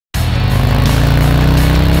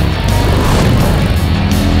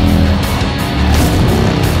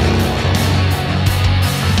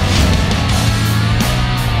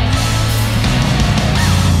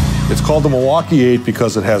called the Milwaukee 8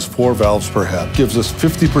 because it has 4 valves per head. Gives us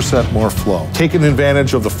 50% more flow. Taking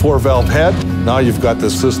advantage of the 4-valve head, now you've got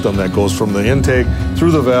this system that goes from the intake,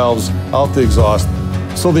 through the valves, out the exhaust.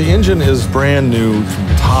 So the engine is brand new from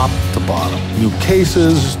top to bottom. New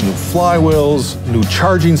cases, new flywheels, new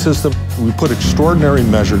charging system. We put extraordinary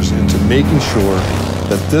measures into making sure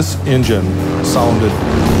that this engine sounded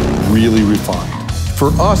really refined. For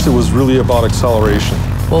us, it was really about acceleration.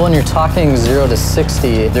 Well, when you're talking 0 to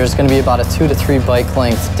 60, there's going to be about a 2 to 3 bike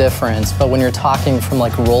length difference. But when you're talking from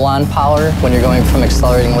like roll-on power, when you're going from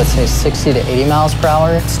accelerating, let's say 60 to 80 miles per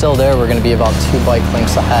hour, still there, we're going to be about 2 bike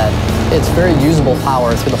lengths ahead. It's very usable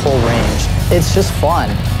power through the whole range. It's just fun.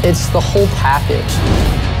 It's the whole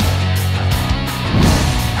package.